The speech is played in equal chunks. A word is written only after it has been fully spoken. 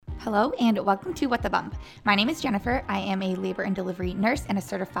Hello and welcome to What the Bump. My name is Jennifer. I am a labor and delivery nurse and a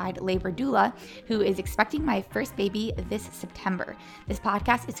certified labor doula who is expecting my first baby this September. This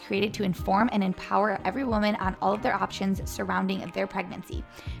podcast is created to inform and empower every woman on all of their options surrounding their pregnancy.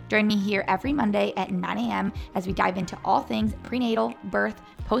 Join me here every Monday at 9 a.m. as we dive into all things prenatal, birth,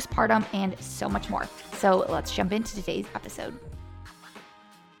 postpartum, and so much more. So let's jump into today's episode.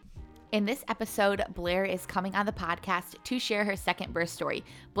 In this episode, Blair is coming on the podcast to share her second birth story.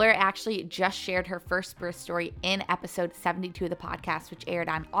 Blair actually just shared her first birth story in episode 72 of the podcast, which aired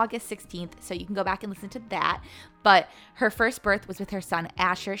on August 16th, so you can go back and listen to that. But her first birth was with her son,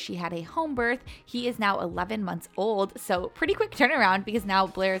 Asher. She had a home birth. He is now 11 months old, so pretty quick turnaround because now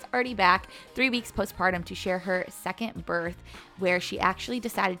Blair is already back 3 weeks postpartum to share her second birth, where she actually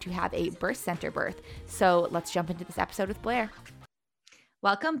decided to have a birth center birth. So let's jump into this episode with Blair.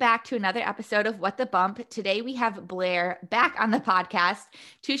 Welcome back to another episode of What the Bump. Today we have Blair back on the podcast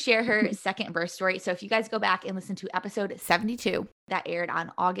to share her second birth story. So if you guys go back and listen to episode 72 that aired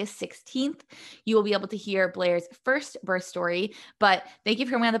on August 16th, you will be able to hear Blair's first birth story. But thank you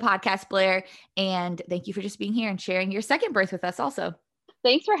for coming on the podcast, Blair. And thank you for just being here and sharing your second birth with us also.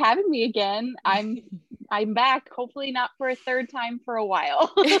 Thanks for having me again. I'm back. Hopefully not for a third time for a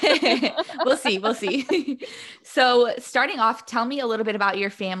while. We'll see. So starting off, tell me a little bit about your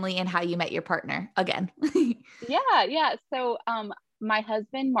family and how you met your partner again. Yeah. So my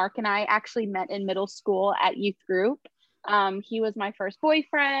husband, Mark, and I actually met in middle school at youth group. He was my first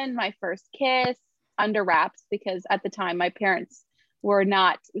boyfriend, my first kiss, under wraps, because at the time my parents were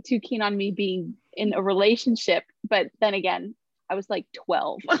not too keen on me being in a relationship. But then again, I was like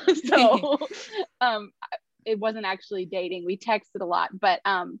 12. So it wasn't actually dating. We texted a lot, but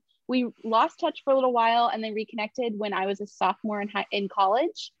we lost touch for a little while and then reconnected when I was a sophomore in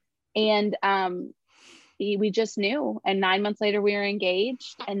college. And we just knew. And 9 months later, we were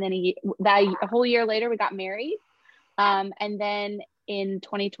engaged. And then a whole year later, we got married. And then in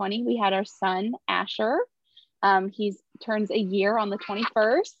 2020, we had our son, Asher. He turns a year on the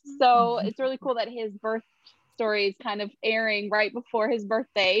 21st. So it's really cool that his birth story is kind of airing right before his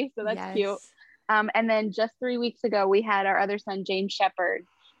birthday. So that's cute. And then just 3 weeks ago, we had our other son, James Shepherd.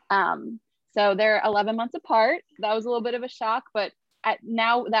 So they're 11 months apart. That was a little bit of a shock, but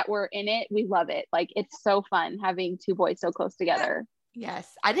now that we're in it, we love it. Like, it's so fun having two boys so close together. Yes.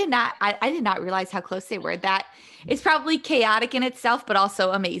 I did not realize how close they were. That it's probably chaotic in itself, but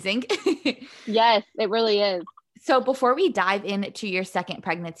also amazing. Yes, it really is. So before we dive into your second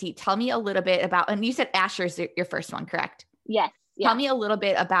pregnancy, tell me a little bit about, and you said Asher's your first one, correct? Yes. Tell me a little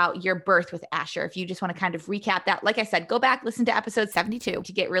bit about your birth with Asher. If you just want to kind of recap that, like I said, go back, listen to episode 72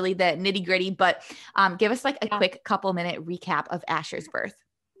 to get really the nitty gritty, but give us like a quick couple minute recap of Asher's birth.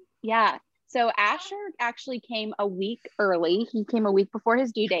 Yeah. So Asher actually came a week early. He came a week before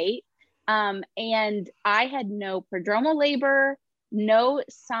his due date. And I had no prodromal labor, no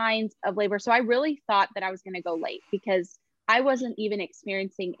signs of labor. So I really thought that I was going to go late because I wasn't even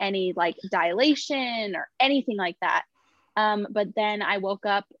experiencing any like dilation or anything like that. But then I woke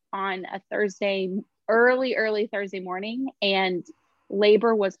up on a Thursday, early Thursday morning, and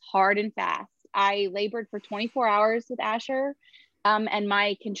labor was hard and fast. I labored for 24 hours with Asher. And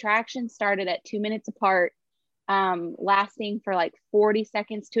my contractions started at 2 minutes apart, lasting for like 40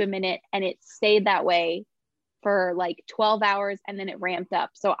 seconds to a minute. And it stayed that way for like 12 hours, and then it ramped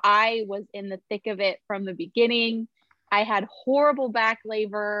up. So I was in the thick of it from the beginning. I had horrible back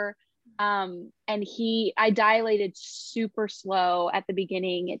labor. And I dilated super slow at the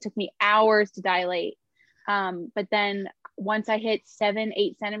beginning. It took me hours to dilate. But then once I hit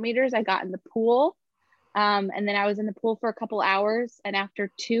 7-8 centimeters, I got in the pool. And then I was in the pool for a couple hours. And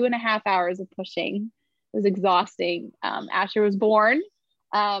after 2.5 hours of pushing, it was exhausting. Asher was born.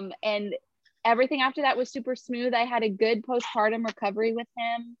 And everything after that was super smooth. I had a good postpartum recovery with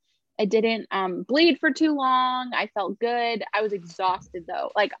him. I didn't bleed for too long. I felt good. I was exhausted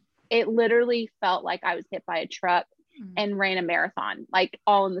though. Like, it literally felt like I was hit by a truck and ran a marathon, like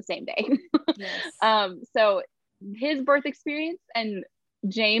all in the same day. Yes. So his birth experience and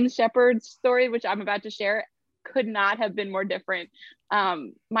James Shepherd's story, which I'm about to share, could not have been more different.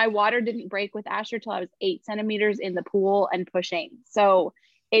 My water didn't break with Asher till I was 8 centimeters in the pool and pushing. So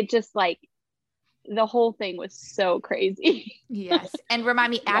it just like, the whole thing was so crazy. Yes. And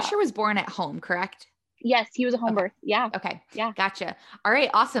remind me, Asher was born at home, correct? Yes, he was a home birth. Yeah. Okay. Yeah. Gotcha. All right.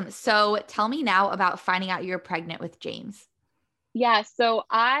 Awesome. So tell me now about finding out you're pregnant with James. Yeah. So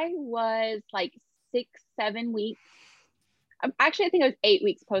I was like 6-7 weeks. Actually, I think it was 8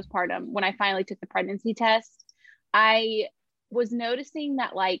 weeks postpartum when I finally took the pregnancy test. I was noticing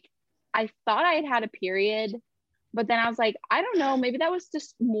that like, I thought I had had a period But then I was like, I don't know, maybe that was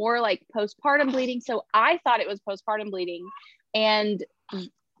just more like postpartum bleeding. So I thought it was postpartum bleeding. And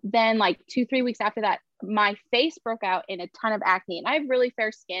then like 2-3 weeks after that, my face broke out in a ton of acne, and I have really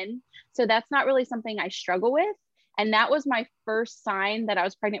fair skin. So that's not really something I struggle with. And that was my first sign that I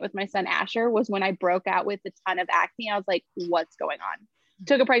was pregnant with my son, Asher, was when I broke out with a ton of acne. I was like, what's going on?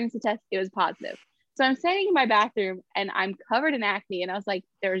 Took a pregnancy test. It was positive. So I'm standing in my bathroom and I'm covered in acne. And I was like,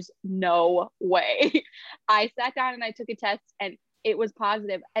 there's no way. I sat down and I took a test and it was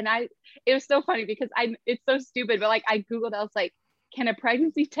positive. And it was so funny because it's so stupid, but like I Googled, I was like, can a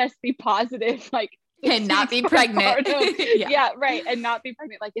pregnancy test be positive? Like, and not be pregnant. Yeah, right. And not be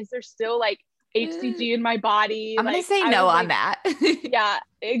pregnant. Like, is there still like HCG in my body? I'm like, going to say no on that. Yeah,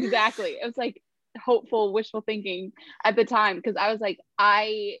 exactly. It was like hopeful, wishful thinking at the time. Cause I was like,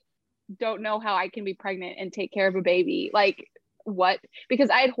 I don't know how I can be pregnant and take care of a baby. Like what? Because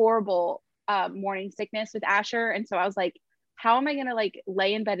I had horrible morning sickness with Asher. And so I was like, how am I going to like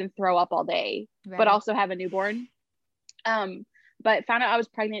lay in bed and throw up all day, but also have a newborn? But found out I was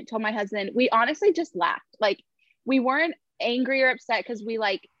pregnant, told my husband. We honestly just laughed. Like we weren't angry or upset because we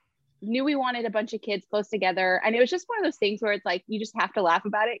like knew we wanted a bunch of kids close together. And it was just one of those things where it's like, you just have to laugh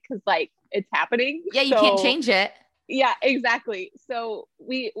about it because like it's happening. Yeah, you can't change it. Yeah, exactly. So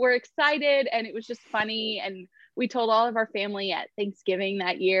we were excited and it was just funny. And we told all of our family at Thanksgiving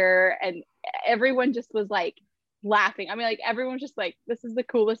that year, and everyone just was like laughing. I mean, like everyone was just like, this is the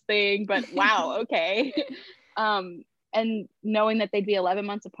coolest thing, but wow, okay. And knowing that they'd be 11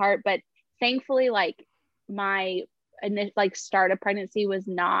 months apart. But thankfully, like my like start of pregnancy was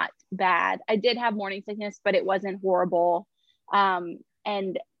not bad. I did have morning sickness, but it wasn't horrible.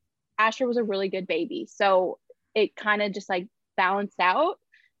 And Asher was a really good baby. So it kind of just like balanced out.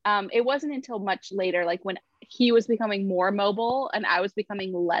 It wasn't until much later, like when he was becoming more mobile and I was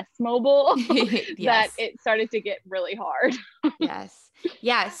becoming less mobile, that it started to get really hard. Yes.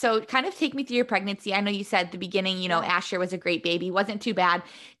 Yeah. So kind of take me through your pregnancy. I know you said at the beginning, you know, Asher was a great baby. Wasn't too bad.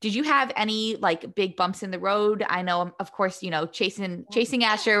 Did you have any like big bumps in the road? I know, of course, you know, chasing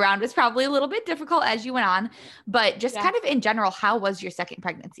Asher around was probably a little bit difficult as you went on, but just kind of in general, how was your second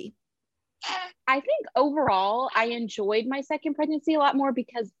pregnancy? I think overall, I enjoyed my second pregnancy a lot more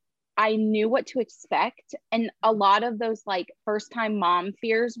because I knew what to expect. And a lot of those like first time mom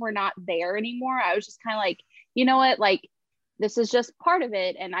fears were not there anymore. I was just kind of like, you know what, like, this is just part of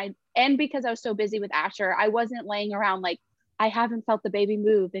it. And because I was so busy with Asher, I wasn't laying around like, I haven't felt the baby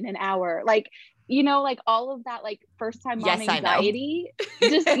move in an hour. Like, you know, like all of that, like first time mom anxiety.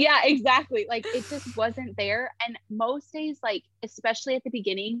 Just, yeah, exactly. Like it just wasn't there. And most days, like, especially at the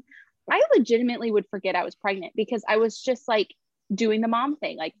beginning, I legitimately would forget I was pregnant because I was just like doing the mom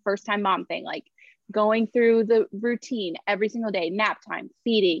thing, like first time mom thing, like going through the routine every single day, nap time,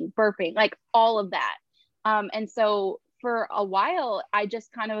 feeding, burping, like all of that. And so for a while, I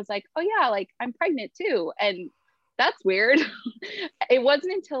just kind of was like, oh yeah, like I'm pregnant too. And that's weird. It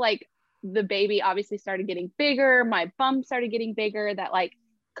wasn't until like the baby obviously started getting bigger, my bump started getting bigger, that like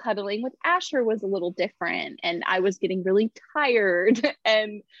cuddling with Asher was a little different and I was getting really tired.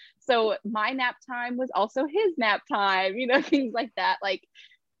 And so my nap time was also his nap time, you know, things like that, like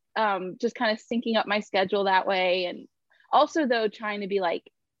just kind of syncing up my schedule that way. And also though, trying to be like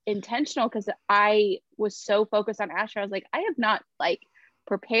intentional because I was so focused on Asher. I was like, I have not like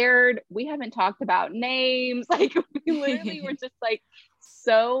prepared. We haven't talked about names. Like we literally were just like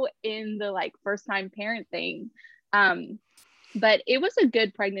so in the like first time parent thing. But it was a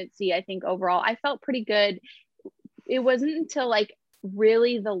good pregnancy. I think overall I felt pretty good. It wasn't until like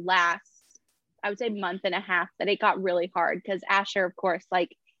really the last, I would say month and a half, that it got really hard because Asher, of course,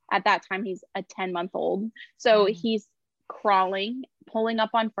 like at that time he's a 10-month-old. So he's crawling, pulling up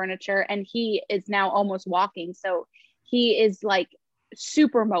on furniture, and he is now almost walking. So he is like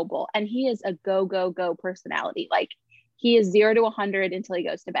super mobile and he is a go personality. Like he is 0 to 100 until he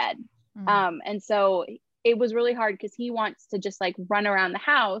goes to bed. And so it was really hard because he wants to just like run around the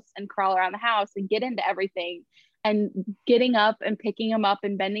house and crawl around the house and get into everything. And getting up and picking him up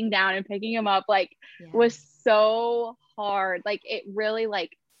and bending down and picking him up like was so hard. Like it really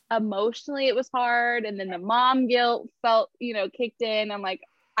like emotionally it was hard. And then the mom guilt felt, you know, kicked in. I'm like,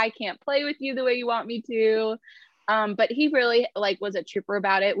 I can't play with you the way you want me to. But he really like was a trooper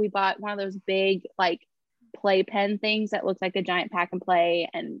about it. We bought one of those big like play pen things that looks like a giant pack and play.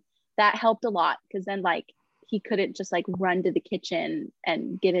 And that helped a lot because then like he couldn't just like run to the kitchen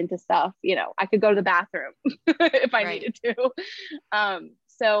and get into stuff. You know, I could go to the bathroom if I needed to.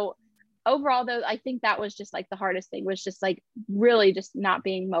 So overall though, I think that was just like the hardest thing, was just like really just not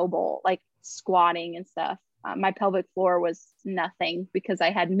being mobile, like squatting and stuff. My pelvic floor was nothing because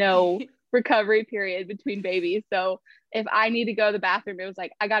I had no recovery period between babies. So if I need to go to the bathroom, it was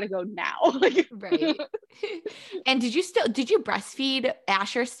like, I got to go now. Like, Right. And did you breastfeed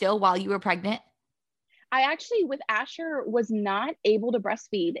Asher still while you were pregnant? I actually, with Asher, was not able to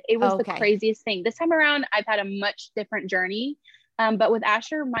breastfeed. It was the Okay. craziest thing. This time around, I've had a much different journey. But with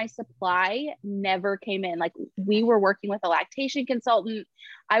Asher, my supply never came in. Like, we were working with a lactation consultant.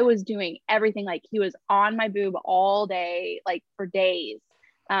 I was doing everything. Like, he was on my boob all day, like for days,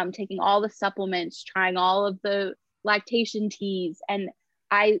 taking all the supplements, trying all of the lactation teas. And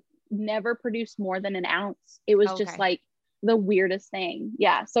I never produced more than an ounce. It was just Okay. like the weirdest thing.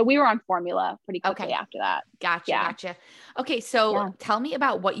 Yeah. So we were on formula pretty quickly Okay. after that. Gotcha. Yeah. Gotcha. Okay. So Yeah. tell me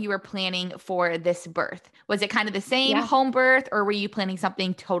about what you were planning for this birth. Was it kind of the same Yeah. home birth, or were you planning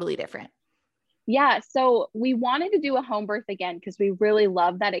something totally different? Yeah. So we wanted to do a home birth again because we really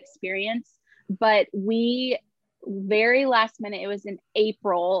love that experience. But we, very last minute, it was in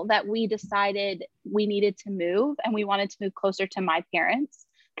April that we decided we needed to move, and we wanted to move closer to my parents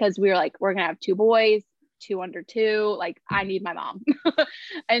because we were like, we're going to have 2 boys, 2 under 2. Like, I need my mom.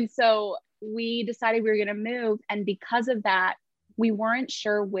 And so we decided we were going to move. And because of that, we weren't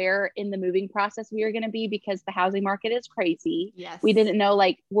sure where in the moving process we were going to be because the housing market is crazy. Yes. We didn't know,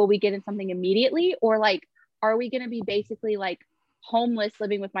 like, will we get in something immediately, or like, are we going to be basically like homeless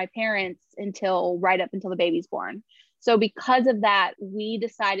living with my parents until right up until the baby's born? So because of that, we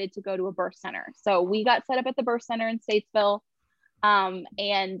decided to go to a birth center. So we got set up at the birth center in Statesville.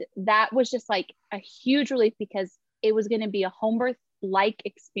 And that was just like a huge relief because it was going to be a home birth like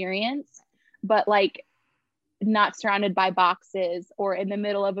experience, but like not surrounded by boxes or in the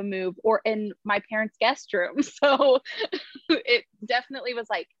middle of a move or in my parents' guest room. So it definitely was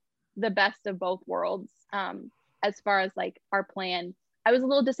like the best of both worlds. As far as like our plan, I was a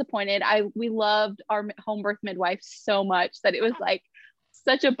little disappointed. We loved our home birth midwife so much that it was like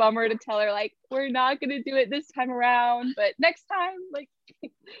such a bummer to tell her, like, we're not going to do it this time around, but next time, like,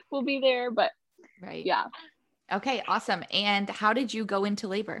 we'll be there. But Right. yeah. Okay. Awesome. And how did you go into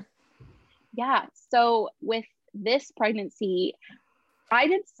labor? Yeah. So with this pregnancy, I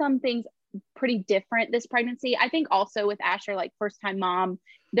did some things pretty different this pregnancy. I think also with Asher, like first time mom,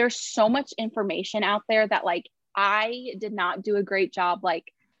 there's so much information out there that like I did not do a great job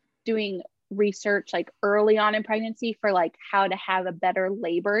like doing research like early on in pregnancy for like how to have a better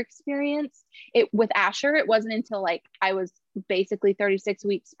labor experience. It with Asher, it wasn't until like I was basically 36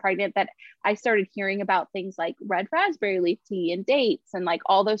 weeks pregnant that I started hearing about things like red raspberry leaf tea and dates and like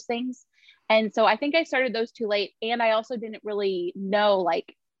all those things. And so I think I started those too late. And I also didn't really know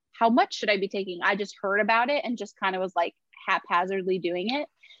like how much should I be taking. I just heard about it and just kind of was like haphazardly doing it.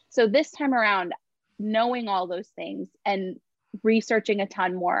 So this time around, knowing all those things and researching a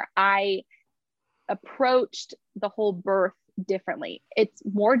ton more, I approached the whole birth differently. It's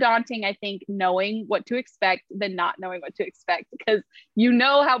more daunting, I think, knowing what to expect than not knowing what to expect because you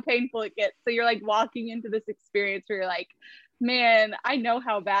know how painful it gets. So you're like walking into this experience where you're like, man, I know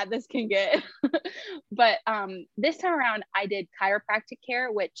how bad this can get. But this time around, I did chiropractic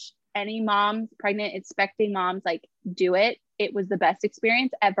care, which any moms, pregnant, expecting moms, like do it. It was the best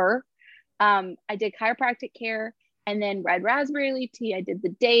experience ever. I did chiropractic care. And then red raspberry leaf tea, I did the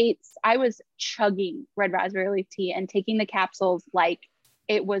dates. I was chugging red raspberry leaf tea and taking the capsules like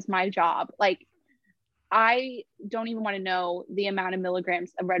it was my job. Like, I don't even want to know the amount of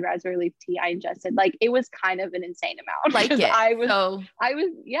milligrams of red raspberry leaf tea I ingested. Like, it was kind of an insane amount. Like it. I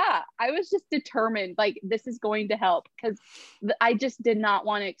was just determined, like, this is going to help because I just did not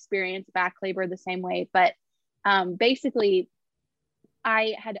want to experience back labor the same way. But basically,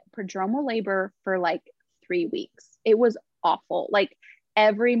 I had prodromal labor for like 3 weeks. It was awful. Like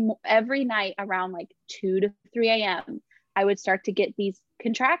every night around like 2 to 3 a.m., I would start to get these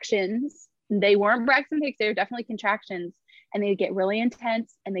contractions. They weren't Braxton Hicks, they were definitely contractions, and they'd get really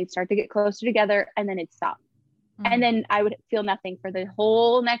intense and they'd start to get closer together and then it'd stop. And then I would feel nothing for the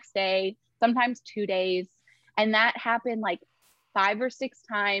whole next day, sometimes 2 days. And that happened like 5 or 6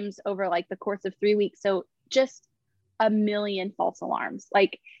 times over like the course of 3 weeks. So just a million false alarms.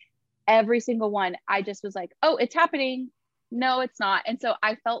 Like every single one, I just was like, oh, it's happening. No, it's not. And so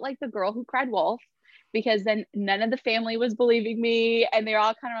I felt like the girl who cried wolf because then none of the family was believing me. And they're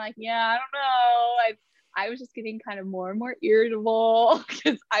all kind of like, yeah, I don't know. I was just getting kind of more and more irritable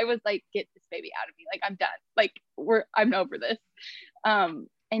because I was like, get this baby out of me. Like, I'm done. Like, I'm over this.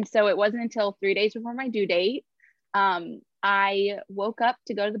 And so it wasn't until 3 days before my due date, I woke up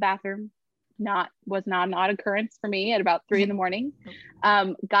to go to the bathroom. Was not an odd occurrence for me at about 3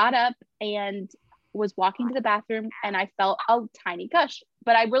 a.m. Got up and was walking to the bathroom and I felt a tiny gush,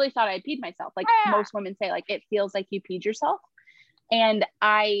 but I really thought I had peed myself. Like most women say, like, it feels like you peed yourself.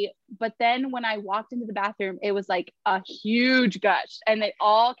 But then when I walked into the bathroom, it was like a huge gush and it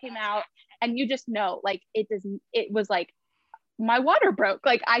all came out. And you just know, like, it was like my water broke.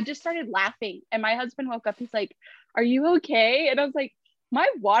 Like, I just started laughing and my husband woke up. He's like, "Are you okay?" And I was like, my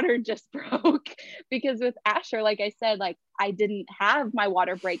water just broke. Because with Asher, like I said, like, I didn't have my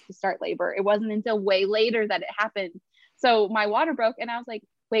water break to start labor. It wasn't until way later that it happened. So my water broke and I was like,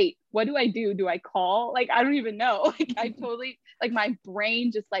 wait, what do I do? Do I call? Like, I don't even know. Like, I totally, like, my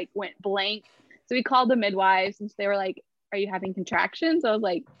brain just like went blank. So we called the midwives and they were like, "Are you having contractions?" I was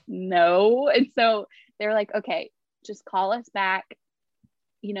like, "No." And so they were like, "Okay, just call us back,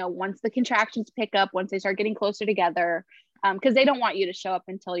 you know, once the contractions pick up, once they start getting closer together." Because they don't want you to show up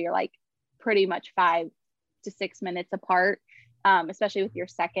until you're like pretty much 5 to 6 minutes apart, especially with your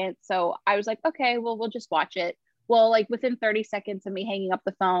second. So I was like, okay, well, we'll just watch it. Well, like within 30 seconds of me hanging up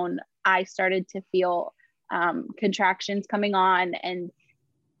the phone, I started to feel contractions coming on, and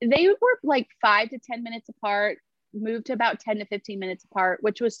they were like 5 to 10 minutes apart, moved to about 10 to 15 minutes apart,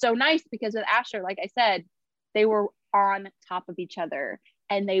 which was so nice because with Asher, like I said, they were on top of each other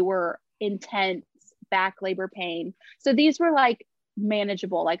and they were intense back labor pain. So these were like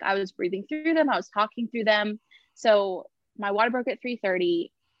manageable. Like, I was breathing through them, I was talking through them. So my water broke at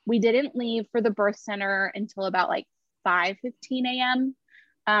 3:30. We didn't leave for the birth center until about like 5:15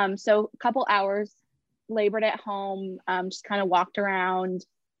 a.m. So a couple hours, labored at home, just kind of walked around,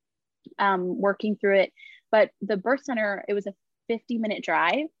 working through it. But the birth center, it was a 50-minute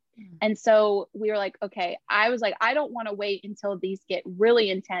drive. And so we were like, okay, I was like, I don't want to wait until these get really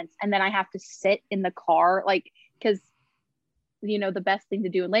intense and then I have to sit in the car, like, because, you know, the best thing to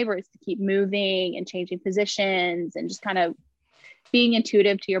do in labor is to keep moving and changing positions and just kind of being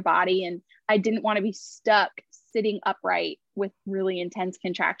intuitive to your body. And I didn't want to be stuck sitting upright with really intense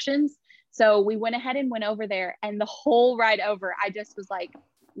contractions. So we went ahead and went over there, and the whole ride over, I just was like,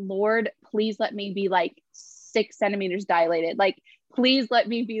 "Lord, please let me be like 6 centimeters dilated. Like, please let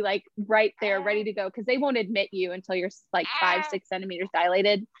me be like right there, ready to go." Cause they won't admit you until you're like 5, 6 centimeters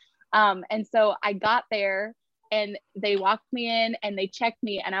dilated. And so I got there and they walked me in and they checked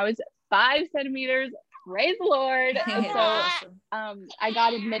me and I was 5 centimeters. Praise the Lord. So I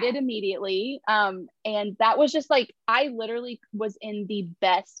got admitted immediately. And that was just like, I literally was in the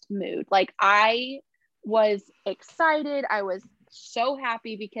best mood. Like, I was excited. I was so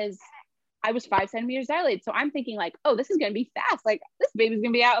happy because I was 5 centimeters dilated. So I'm thinking like, oh, this is going to be fast. Like, this baby's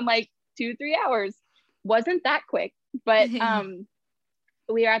going to be out in like 2-3 hours. Wasn't that quick, but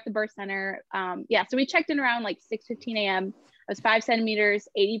we are at the birth center. So we checked in around like 6:15 a.m. I was 5 centimeters,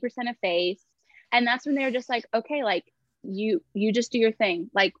 80% of face. And that's when they were just like, okay, like you just do your thing.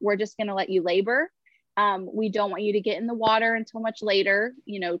 Like, we're just going to let you labor. We don't want you to get in the water until much later,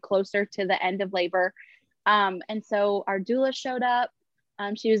 you know, closer to the end of labor. And so our doula showed up.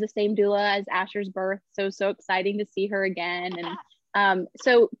 She was the same doula as Asher's birth. So exciting to see her again. And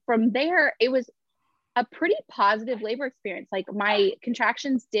so from there, it was a pretty positive labor experience. Like, my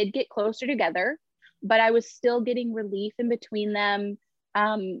contractions did get closer together, but I was still getting relief in between them.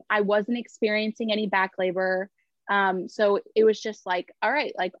 I wasn't experiencing any back labor. So it was just like, all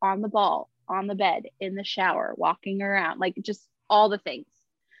right, like on the ball, on the bed, in the shower, walking around, like just all the things.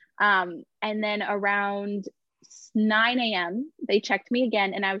 And then around 9 a.m., they checked me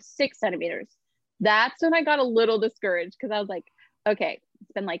again and I was 6 centimeters. That's when I got a little discouraged because I was like, okay,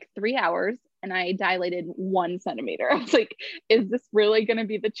 it's been like 3 hours and I dilated 1 centimeter. I was like, is this really going to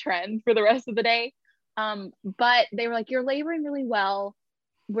be the trend for the rest of the day? But they were like, you're laboring really well.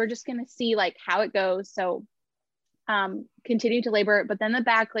 We're just going to see like how it goes. So continued to labor, but then the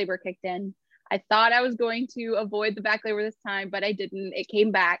back labor kicked in. I thought I was going to avoid the back labor this time, but I didn't. It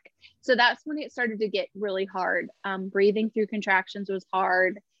came back. So that's when it started to get really hard. Breathing through contractions was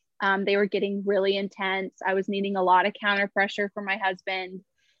hard. They were getting really intense. I was needing a lot of counter pressure from my husband.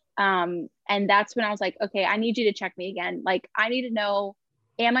 And that's when I was like, okay, I need you to check me again. Like, I need to know,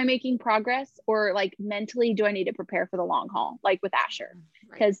 am I making progress, or like mentally, do I need to prepare for the long haul? Like with Asher,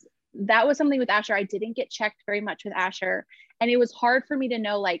 because that was something with Asher. I didn't get checked very much with Asher. And it was hard for me to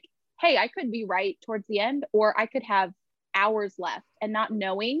know, like, hey, I could be right towards the end, or I could have hours left, and not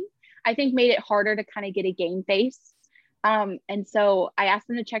knowing, I think, made it harder to kind of get a game face. And so I asked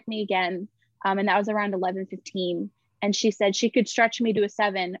them to check me again. And that was around 11:15. And she said she could stretch me to a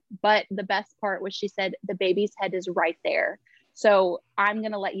 7. But the best part was, she said, the baby's head is right there. So I'm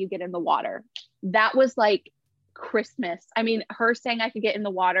going to let you get in the water. That was like Christmas. I mean, her saying I could get in the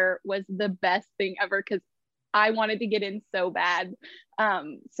water was the best thing ever, because I wanted to get in so bad.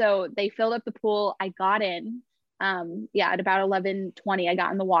 So they filled up the pool. I got in. At about 11:20, I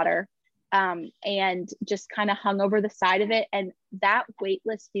got in the water. and just kind of hung over the side of it. And that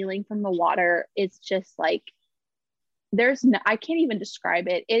weightless feeling from the water is just like, I can't even describe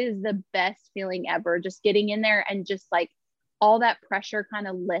it. It is the best feeling ever. Just getting in there and just like all that pressure kind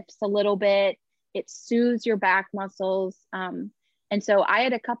of lifts a little bit. It soothes your back muscles. And so I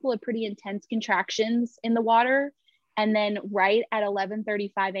had a couple of pretty intense contractions in the water. And then right at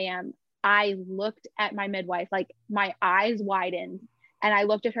 11:35 a.m., I looked at my midwife, like my eyes widened, and I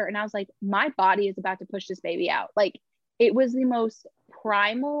looked at her and I was like, my body is about to push this baby out. Like it was the most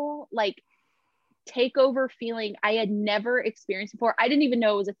primal, like takeover feeling I had never experienced before. I didn't even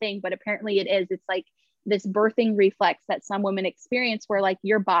know it was a thing, but apparently it is. It's like this birthing reflex that some women experience where like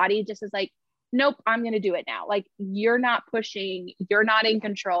your body just is like, nope, I'm going to do it now. Like you're not pushing, you're not in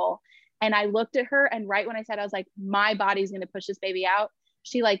control. And I looked at her, and right when I said, I was like, my body's going to push this baby out,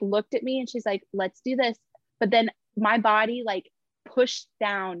 she like looked at me and she's like, let's do this. But then my body like pushed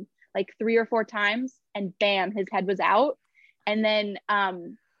down like 3 or 4 times, and bam, his head was out. And then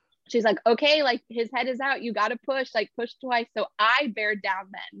she's like, okay, like his head is out, you got to push, like push twice. So I bared down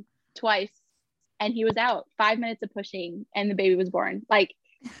then twice, and he was out. 5 minutes of pushing and the baby was born. Like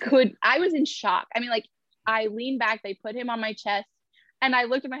I was in shock. I mean, like I leaned back, they put him on my chest, and I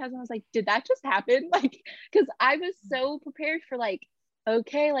looked at my husband, I was like, did that just happen? Like, because I was so prepared for like,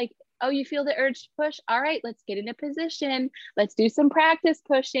 okay, like, oh, you feel the urge to push, all right, let's get in a position, let's do some practice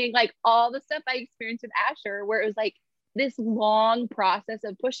pushing, like all the stuff I experienced with Asher, where it was like this long process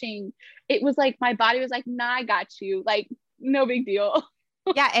of pushing. It was like my body was like, nah, I got you, like no big deal.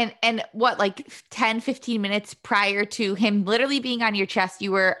 Yeah. And what, like 10-15 minutes prior to him literally being on your chest,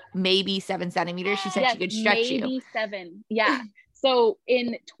 you were maybe 7 centimeters. She said Yes, she could stretch maybe you. 7. Yeah. So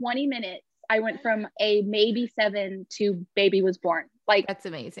in 20 minutes, I went from a maybe 7 to baby was born. Like That's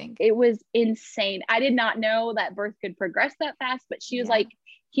amazing. it was insane. I did not know that birth could progress that fast, but she was like,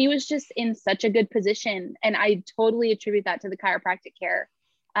 he was just in such a good position. And I totally attribute that to the chiropractic care.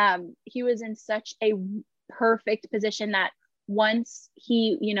 He was in such a perfect position that once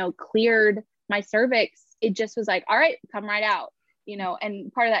he, cleared my cervix, it just was like, all right, come right out,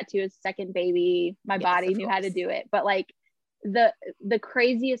 and part of that too is second baby. My body knew how to do it. But like the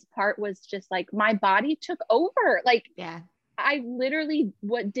craziest part was just like my body took over. Like, I literally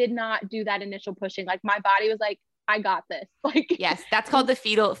did not do that initial pushing. Like my body was like, I got this. Like, yes, that's called the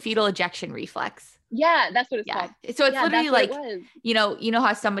fetal ejection reflex. Yeah, that's what it's called. So it's literally like, you know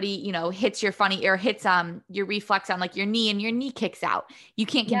how somebody, hits your funny or hits your reflex on like your knee, and your knee kicks out. You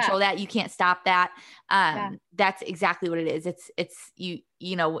can't control that. You can't stop that. That's exactly what it is. It's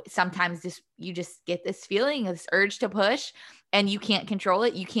sometimes you just get this feeling, this urge to push, and you can't control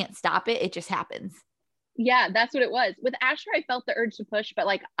it. You can't stop it. It just happens. Yeah, that's what it was. With Asher, I felt the urge to push, but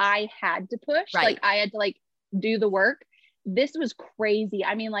like I had to push. Right. Like I had to like do the work. This was crazy.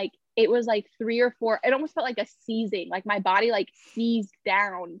 I mean, like it was like 3 or 4. It almost felt like a seizing. Like my body like seized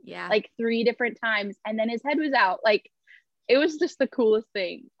down like 3 different times, and then his head was out. Like it was just the coolest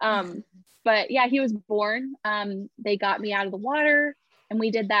thing. But yeah, he was born. They got me out of the water, and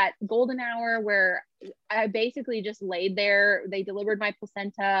we did that golden hour where I basically just laid there. They delivered my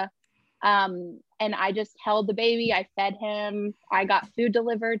placenta. And I just held the baby. I fed him. I got food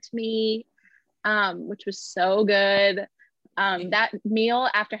delivered to me, which was so good. That meal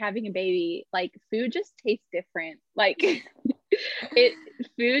after having a baby, like food just tastes different. Like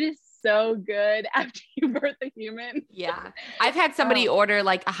food is so good after you birth a human. Yeah. I've had somebody order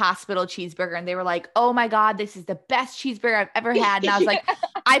like a hospital cheeseburger, and they were like, oh my God, this is the best cheeseburger I've ever had. And I was like,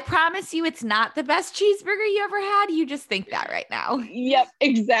 I promise you it's not the best cheeseburger you ever had. You just think that right now. Yep,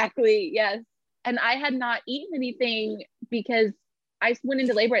 exactly. Yes. And I had not eaten anything because I went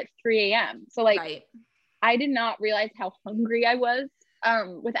into labor at 3 a.m. So like, I did not realize how hungry I was.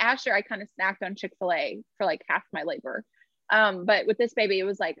 With Asher, I kind of snacked on Chick-fil-A for like half my labor. But with this baby, it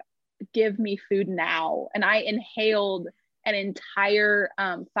was like, give me food now. And I inhaled an entire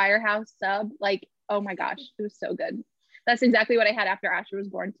Firehouse sub. Like, oh my gosh, it was so good. That's exactly what I had after Asher was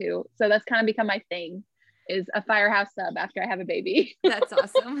born too. So that's kind of become my thing, is a Firehouse sub after I have a baby. That's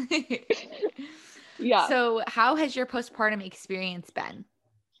awesome. Yeah. So how has your postpartum experience been?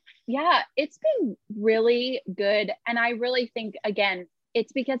 Yeah, it's been really good. And I really think, again,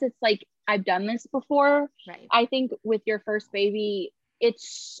 it's because it's like, I've done this before. Right. I think with your first baby,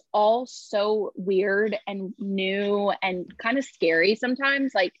 it's all so weird and new and kind of scary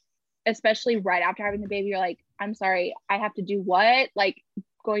sometimes. Like, especially right after having the baby, you're like, I'm sorry, I have to do what? Like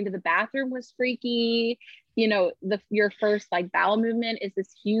going to the bathroom was freaky. Your first like bowel movement is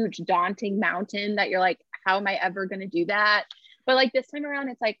this huge daunting mountain that you're like, how am I ever going to do that? But like this time around,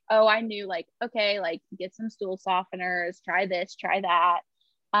 it's like, oh, I knew, like, okay, like get some stool softeners, try this, try that.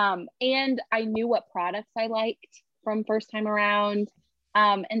 And I knew what products I liked from first time around.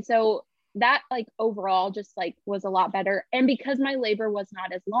 And so that like overall just like was a lot better. And because my labor was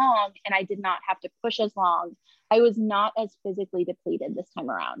not as long and I did not have to push as long, I was not as physically depleted this time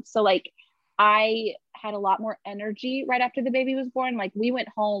around. So like I had a lot more energy right after the baby was born. Like we went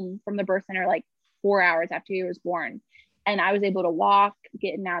home from the birth center like 4 hours after he was born, and I was able to walk,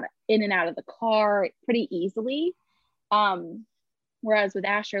 getting out in and out of the car pretty easily. Whereas with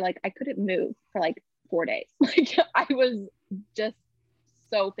Asher, like I couldn't move for like 4 days. Like I was just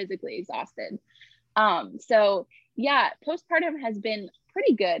so physically exhausted. So yeah, postpartum has been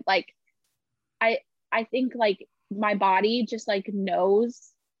pretty good. Like I think like my body just like knows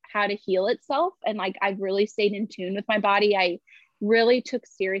how to heal itself. And like I've really stayed in tune with my body. I really took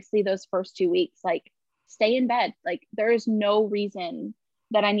seriously those first 2 weeks, like stay in bed. Like there is no reason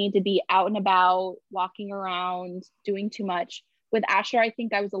that I need to be out and about, walking around, doing too much. With Asher, I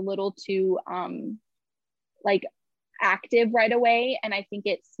think I was a little too like active right away. And I think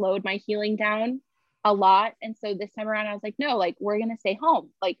it slowed my healing down a lot. And so this time around, I was like, no, like we're going to stay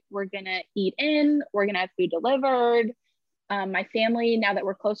home. Like we're going to eat in, we're going to have food delivered. My family, now that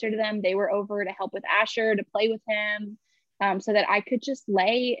we're closer to them, they were over to help with Asher, to play with him, so that I could just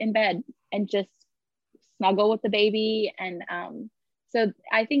lay in bed and just snuggle with the baby. And so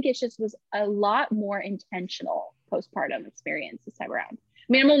I think it just was a lot more intentional postpartum experience this time around. I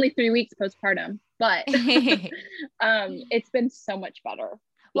mean, I'm only 3 weeks postpartum, but it's been so much better.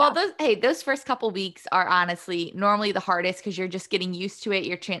 Well, those first couple weeks are honestly normally the hardest because you're just getting used to it.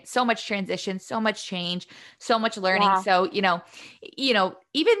 You're so much transition, so much change, so much learning. Yeah. So,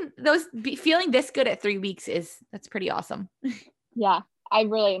 even feeling this good at 3 weeks that's pretty awesome. Yeah, I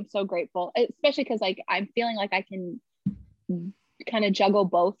really am so grateful, especially because like I'm feeling like I can kind of juggle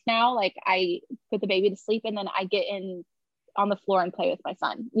both now. Like I put the baby to sleep and then I get in on the floor and play with my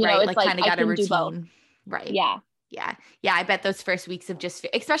son. It's like kind of got a routine. Right. Yeah. Yeah. Yeah. I bet those first weeks of just,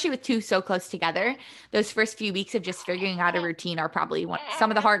 especially with two so close together, those first few weeks of just figuring out a routine are probably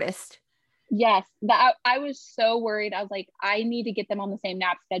some of the hardest. Yes. I was so worried. I was like, I need to get them on the same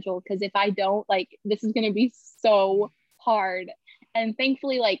nap schedule, because if I don't, like, this is going to be so hard. And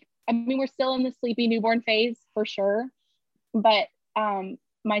thankfully, like, I mean, we're still in the sleepy newborn phase for sure. But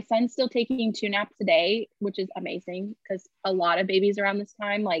my son's still taking 2 naps a day, which is amazing because a lot of babies around this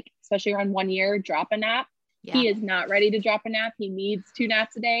time, like especially around 1 year, drop a nap. Yeah. He is not ready to drop a nap. He needs 2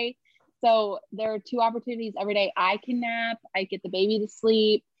 naps a day. So there are 2 opportunities every day. I can nap, I get the baby to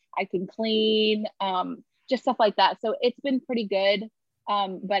sleep, I can clean, just stuff like that. So it's been pretty good.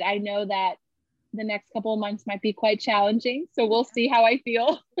 But I know that the next couple of months might be quite challenging. So we'll see how I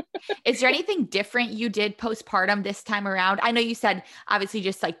feel. Is there anything different you did postpartum this time around? I know you said obviously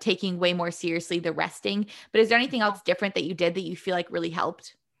just like taking way more seriously the resting, but is there anything else different that you did that you feel like really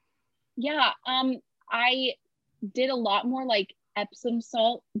helped? Yeah. I did a lot more like Epsom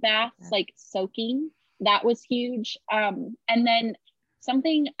salt baths, like soaking. That was huge. And then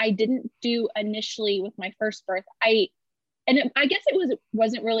something I didn't do initially with my first birth, I guess it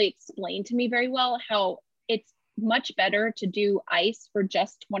wasn't really explained to me very well, how it's much better to do ice for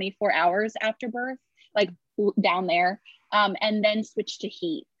just 24 hours after birth, like down there, and then switch to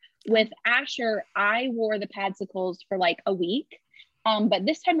heat. With Asher, I wore the Padsicles for like a week. But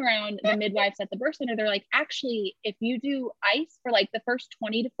this time around, the midwives at the birth center, they're like, actually, if you do ice for like the first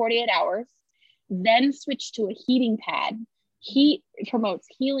 20 to 48 hours, then switch to a heating pad, heat promotes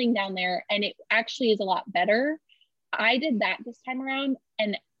healing down there. And it actually is a lot better. I did that this time around,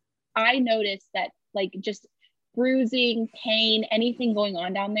 and I noticed that like just bruising, pain, anything going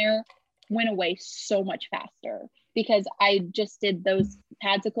on down there went away so much faster, because I just did those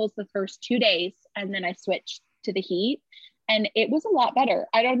Padsicles the first 2 days and then I switched to the heat, and it was a lot better.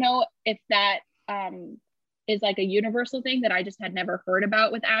 I don't know if that is like a universal thing that I just had never heard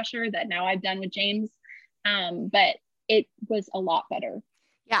about with Asher that now I've done with James, but it was a lot better.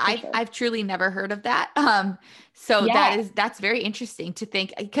 Yeah, I've truly never heard of that. So that's very interesting to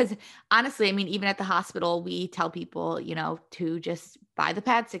think, because honestly, I mean, even at the hospital, we tell people, to just buy the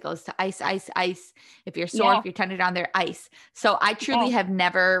Padsicles, to ice. If you're sore, if you're tended on there, ice. So I truly have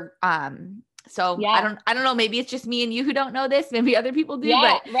never, I don't know, maybe it's just me and you who don't know this. Maybe other people do,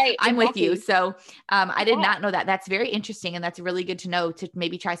 but I'm with you. So I did not know that. That's very interesting. And that's really good to know, to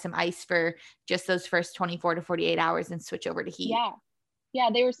maybe try some ice for just those first 24 to 48 hours and switch over to heat. Yeah,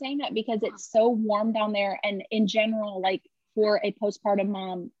 they were saying that because it's so warm down there. And in general, like for a postpartum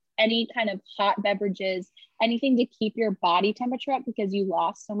mom, any kind of hot beverages, anything to keep your body temperature up, because you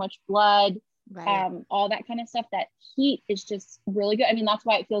lost so much blood, all that kind of stuff. That heat is just really good. I mean, that's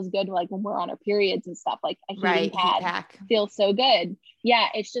why it feels good like when we're on our periods and stuff, like a heating pad feels so good. Yeah,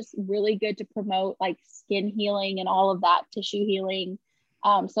 it's just really good to promote like skin healing and all of that, tissue healing.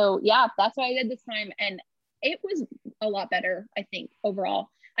 So yeah, that's what I did this time, and it was a lot better, I think, overall.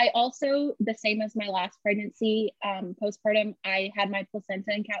 I also, the same as my last pregnancy, postpartum, I had my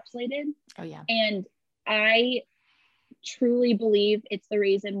placenta encapsulated. Oh yeah. And I truly believe it's the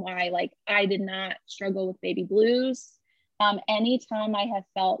reason why, like, I did not struggle with baby blues. Anytime I have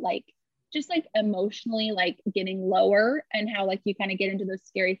felt like just like emotionally like getting lower, and how like you kind of get into those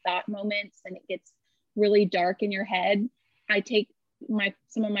scary thought moments and it gets really dark in your head, I take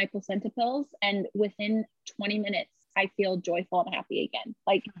some of my placenta pills, and within 20 minutes I feel joyful and happy again.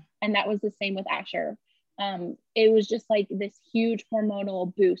 Like, and that was the same with Asher. It was just like this huge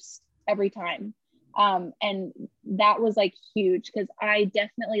hormonal boost every time. And that was like huge, because I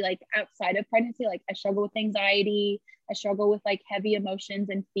definitely, like, outside of pregnancy, like I struggle with anxiety, I struggle with like heavy emotions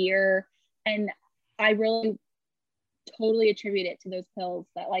and fear. And I really totally attribute it to those pills.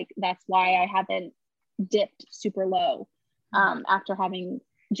 That like, that's why I haven't dipped super low after having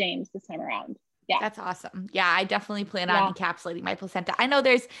James this time around. Yeah. That's awesome. Yeah. I definitely plan on encapsulating my placenta. I know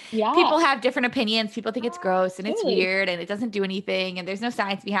there's people have different opinions. People think it's gross and it's weird and it doesn't do anything and there's no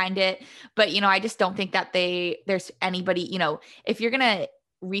science behind it. But, you know, I just don't think that there's anybody, you know, if you're going to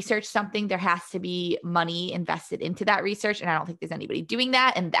research something, there has to be money invested into that research. And I don't think there's anybody doing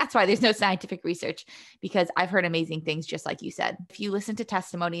that. And that's why there's no scientific research, because I've heard amazing things, just like you said. If you listen to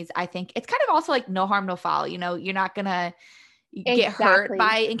testimonies, I think it's kind of also like no harm, no foul. You know, you're not going to get hurt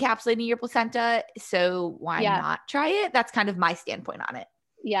by encapsulating your placenta. So why not try it? That's kind of my standpoint on it.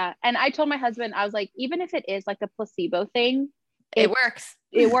 Yeah. And I told my husband, I was like, even if it is like a placebo thing, it works.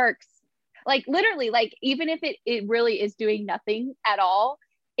 It works. Like literally, like even if it really is doing nothing at all,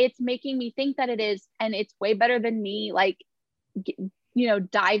 it's making me think that it is. And it's way better than me, like, you know,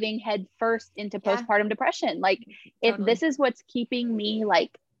 diving head first into postpartum depression. Like if this is what's keeping me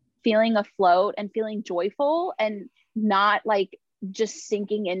like feeling afloat and feeling joyful and not like just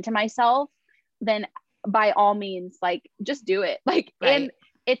sinking into myself, then by all means, like just do it. Like, and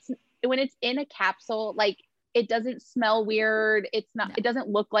it's when it's in a capsule, like it doesn't smell weird. It's not, it doesn't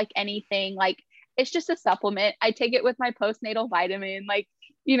look like anything. Like it's just a supplement. I take it with my postnatal vitamin. Like,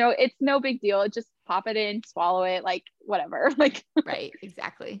 you know, it's no big deal. Just pop it in, swallow it, like whatever. Like, right.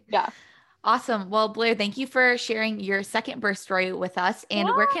 Exactly. Yeah. Awesome. Well, Blair, thank you for sharing your second birth story with us. And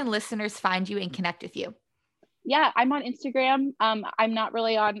where can listeners find you and connect with you? Yeah, I'm on Instagram. I'm not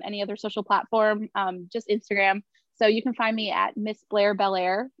really on any other social platform, just Instagram. So you can find me at Miss Blair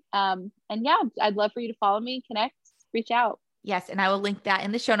Belair. And yeah, I'd love for you to follow me, connect, reach out. Yes. And I will link that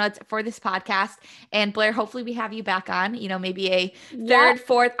in the show notes for this podcast. And Blair, hopefully we have you back on, you know, maybe a third,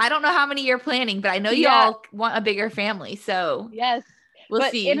 fourth, I don't know how many you're planning, but I know you all want a bigger family. So yes, we'll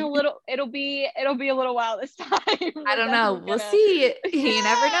see. In a little, it'll be a little while this time. I don't know. We'll see. You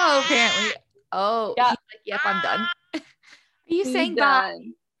never know, apparently. Oh, he's like, yep, I'm done. Are you saying bye?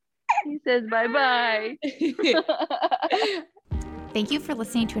 He says bye-bye. Thank you for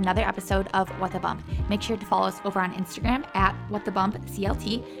listening to another episode of What the Bump. Make sure to follow us over on Instagram at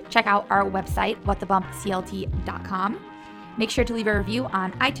WhatTheBumpCLT. Check out our website, whatthebumpclt.com. Make sure to leave a review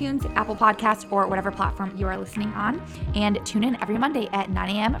on iTunes, Apple Podcasts, or whatever platform you are listening on. And tune in every Monday at 9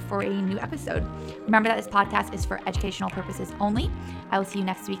 a.m. for a new episode. Remember that this podcast is for educational purposes only. I will see you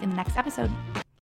next week in the next episode.